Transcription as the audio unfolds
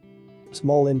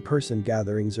Small in-person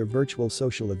gatherings or virtual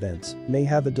social events may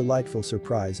have a delightful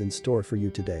surprise in store for you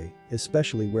today,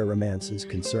 especially where romance is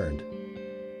concerned.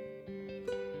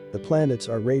 The planets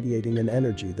are radiating an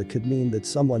energy that could mean that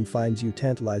someone finds you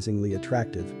tantalizingly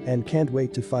attractive and can't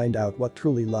wait to find out what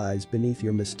truly lies beneath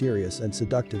your mysterious and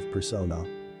seductive persona.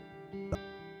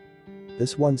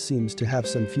 This one seems to have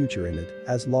some future in it,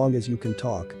 as long as you can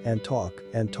talk and talk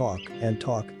and talk and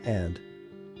talk and.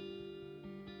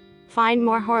 Find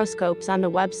more horoscopes on the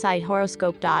website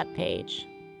horoscope.page.